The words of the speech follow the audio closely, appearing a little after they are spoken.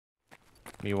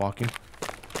Me walking.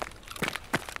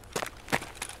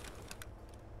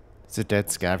 Is a dead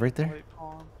scav right there? White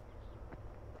pawn.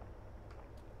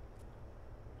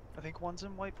 I think one's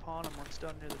in white pawn and one's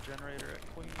down near the generator at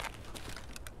Queen.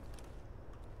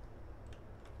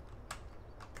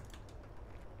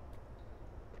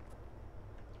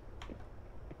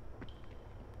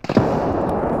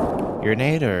 Your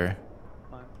nade or?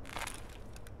 Mine.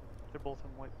 They're both in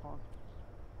white pawn.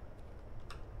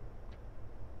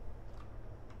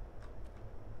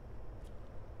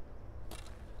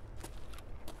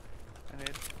 I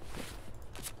need.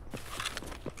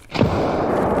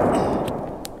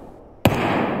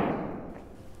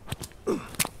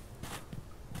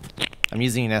 I'm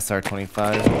using an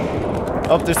SR-25.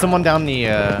 Oh, there's someone down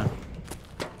the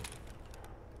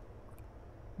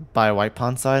by white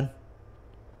pawn side.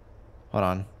 Hold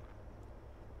on.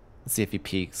 Let's see if he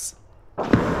peeks.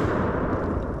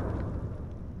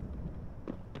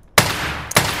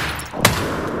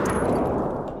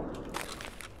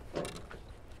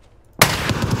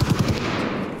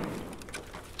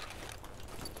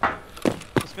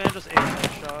 This man just ate a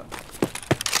headshot.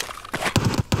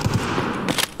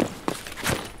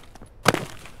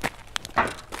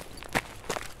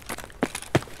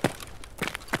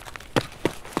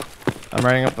 I'm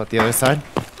running up at the other side.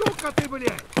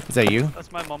 Is that you?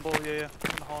 That's my mumble, yeah,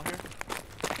 in the hall here.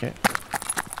 Okay.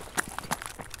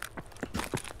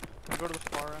 I'll go to the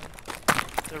far end.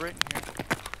 They're right in here.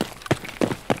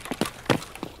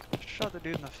 Just shot the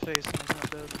dude in the face and he's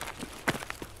not dead.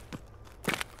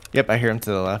 Yep, I hear him to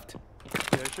the left.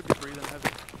 Yeah, he should be breathing heavy.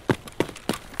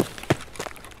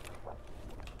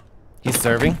 He's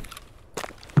serving.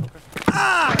 You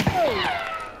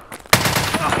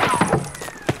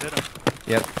hit him.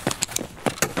 Yep.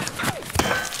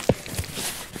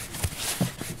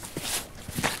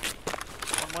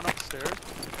 One went upstairs.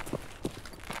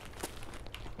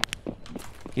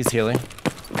 He's healing.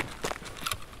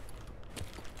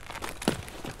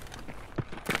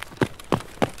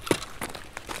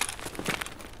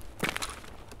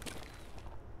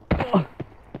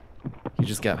 You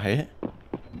just got hit?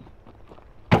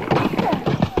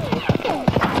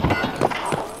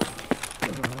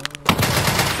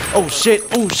 Oh shit,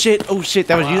 oh shit, oh shit,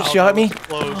 that was you that shot me?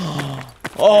 Close.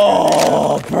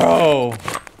 Oh, bro.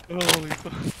 Holy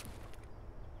fuck.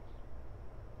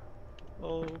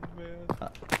 Oh man.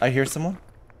 I hear someone.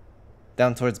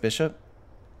 Down towards Bishop.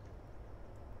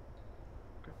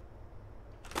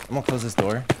 I'm gonna close this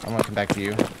door. I'm gonna come back to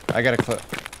you. I don't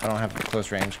have a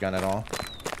close range gun at all.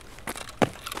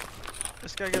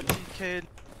 This guy got TK'd.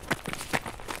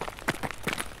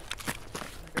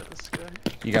 I got this guy.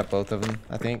 You got both of them,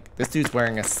 I think. This dude's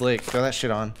wearing a slick. Throw that shit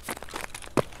on.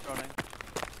 Running.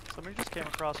 Somebody just came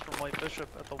across from White Bishop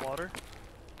at the water.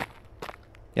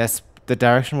 Yes, the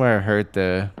direction where I heard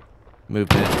the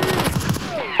movement.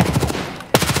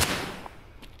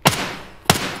 I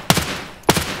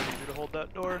need you to hold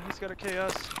that door. He's got a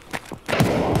KS.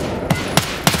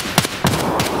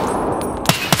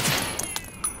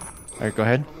 Alright, go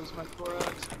ahead. I'll lose my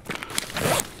thorax.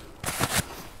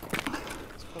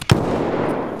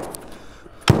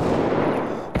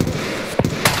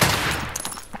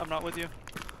 I'm not with you.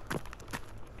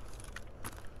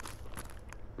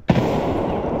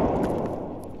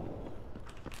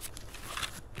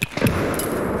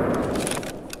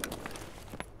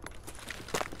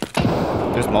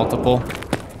 There's multiple.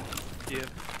 Yeah.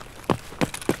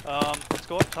 Let's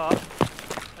go up top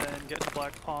and get in the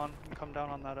black pawn and come down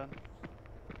on that end.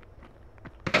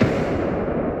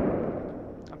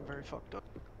 I'm very fucked up.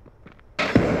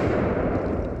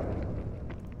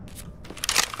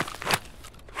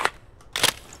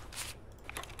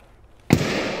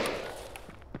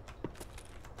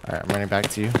 Alright, I'm running back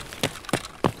to you.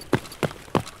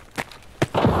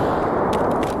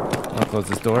 I'm gonna close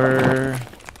this door.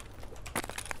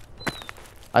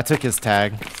 I took his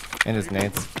tag and his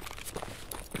nades.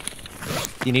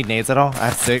 You need nades at all? I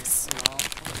have 6. No.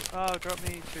 Oh, drop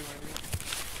me 2 maybe.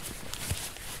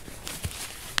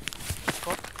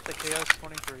 Fuck the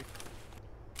KS-23.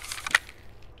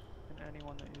 And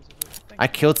anyone that uses it. I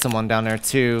killed someone down there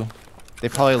too. They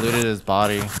probably looted his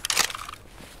body.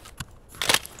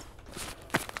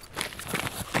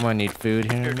 I'm gonna need food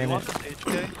here in Here, a do you want minute. this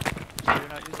HK? So you're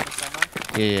not using a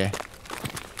semi? Yeah.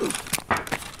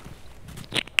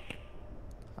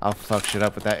 I'll fuck shit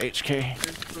up with that HK.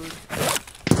 Here's food.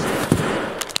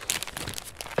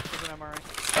 Here's an MRE.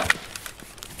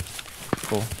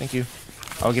 Cool, thank you.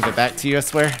 I'll give it back to you, I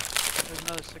swear. There's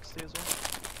another 60 as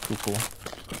well. Cool.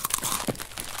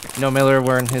 No Miller,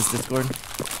 we're in his Discord.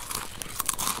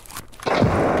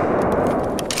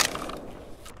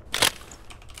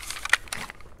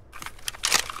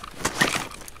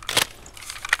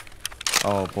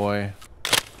 Oh boy.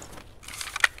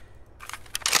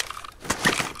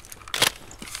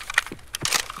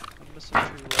 I'm missing 2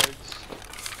 legs.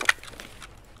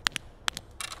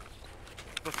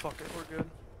 But fuck it, we're good.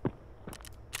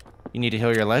 You need to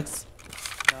heal your legs?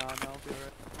 Nah, I'll be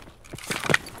alright.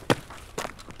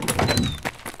 I'm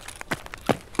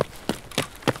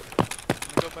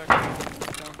gonna go back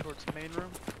down towards the main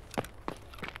room.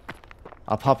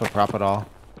 I'll pop a prop it all.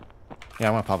 Yeah,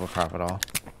 I'm gonna pop a prop it all.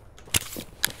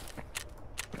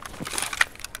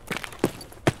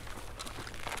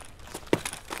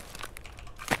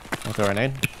 I'll throw a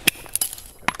grenade.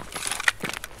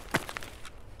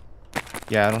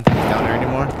 Yeah, I don't think he's down there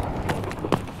anymore.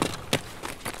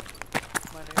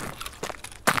 My name.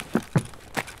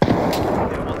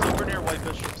 Yeah, one's over near White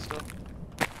Bishop still.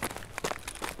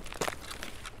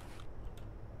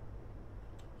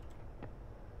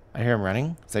 I hear him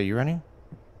running. Is that you running?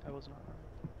 I was not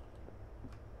running.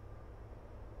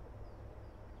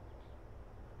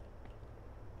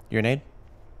 Your nade?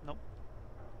 Nope.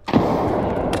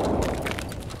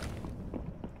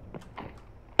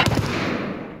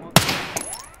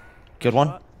 Good one.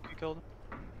 Shot. You killed him.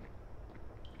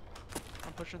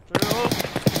 I'm pushing through.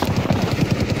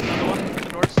 Another one. The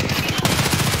doors.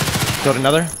 Killed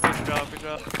another. Good job, good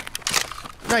job.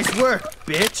 Nice work,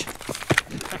 bitch.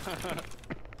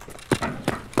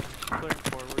 Clearing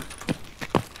forward.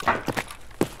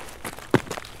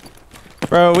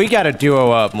 Bro, we gotta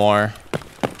duo up more.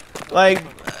 Like.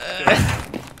 Good,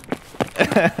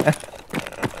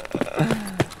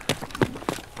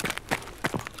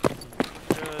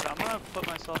 I'm gonna put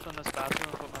myself in this bathroom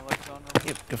and put my legs on.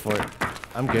 Yep, go for it.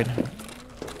 I'm good. I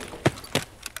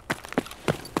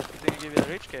think I gave you that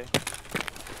HK.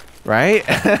 Right?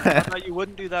 I thought you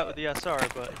wouldn't do that with the SR,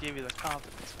 but I gave you the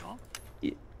confidence, you know?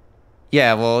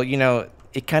 Yeah, well, you know,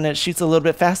 it kind of shoots a little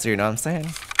bit faster, you know what I'm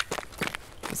saying?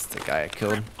 This is the guy I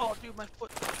killed. Oh, dude, my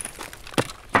foot.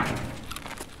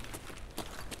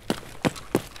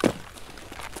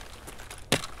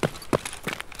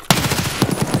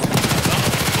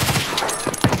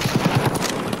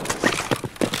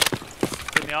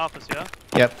 In the office, yeah?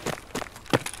 Yep.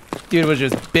 Dude was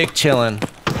just big chillin'.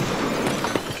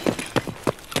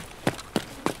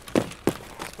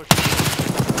 Let's push it.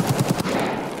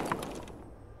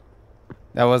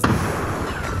 That was.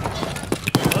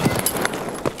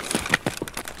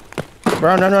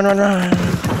 Bro, no.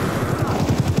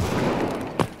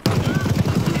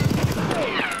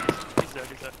 He's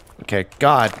dead. Okay,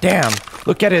 god damn.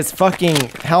 Look at his fucking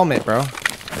helmet, bro.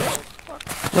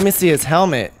 Let me see his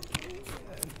helmet.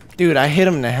 Dude, I hit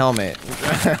him in the helmet. Put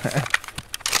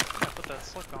that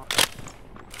slick on.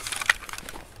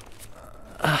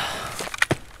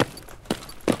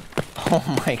 Oh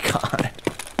my god.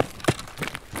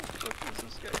 What is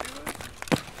this guy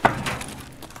doing?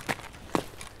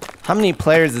 How many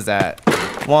players is that?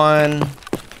 1.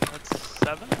 That's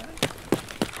 7, I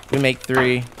think? We make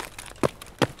 3.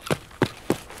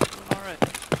 Alright.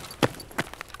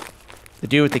 The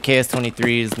dude with the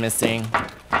KS-23 is missing.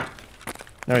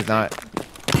 No, he's not.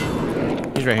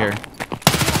 He's right here.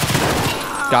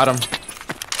 Got him.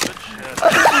 Good shit.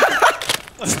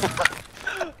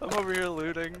 I'm over here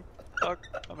looting. Fuck,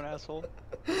 I'm an asshole.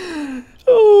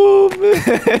 Oh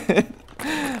man.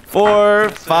 4,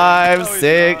 5, No, he's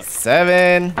 6, not.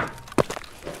 7.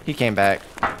 He came back.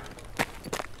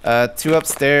 2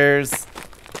 upstairs.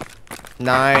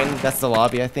 9. That's the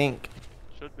lobby, I think.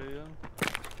 Should be, yeah.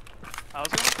 I was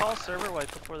gonna call server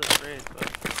wipe before the trade, but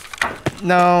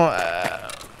No.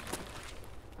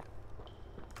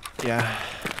 Yeah.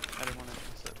 I didn't want to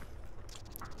miss it.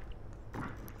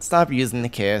 Stop using the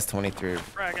KS-23.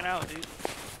 Fragging out, dude.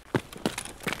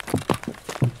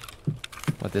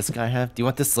 What this guy have? Do you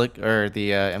want the slick or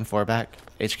the M4 back?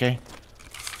 HK?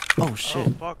 Oh shit.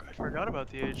 Oh fuck, I forgot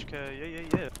about the HK.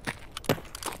 Yeah.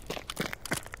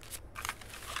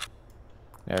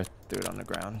 Yeah, threw it on the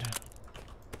ground.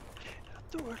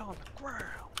 Threw it on the ground.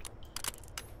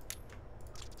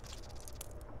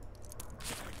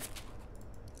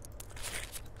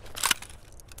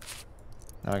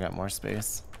 Now I got more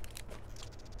space.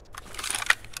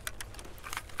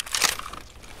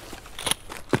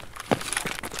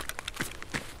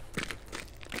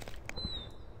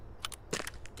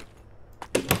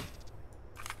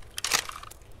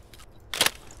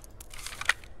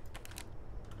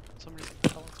 Somebody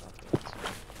tell us after this.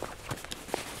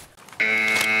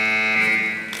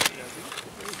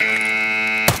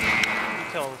 We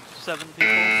killed 7 people.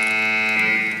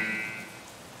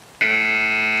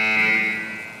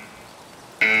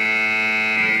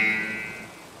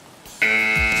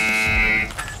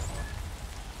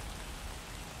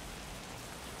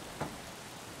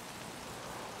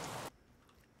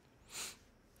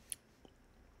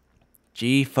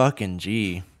 G fucking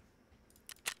G.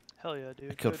 Hell yeah,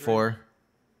 dude. I killed Good 4. rating.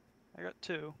 I got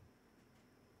 2.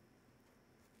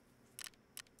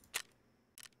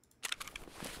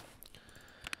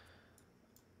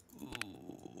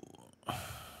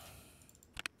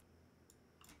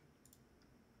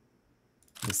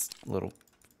 This little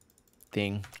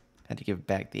thing. Had to give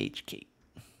back the HK.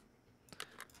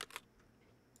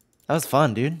 That was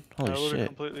fun, dude. Holy I would have shit.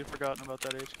 completely forgotten about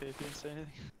that HK if you didn't say anything.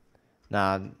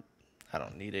 Nah, I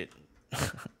don't need it.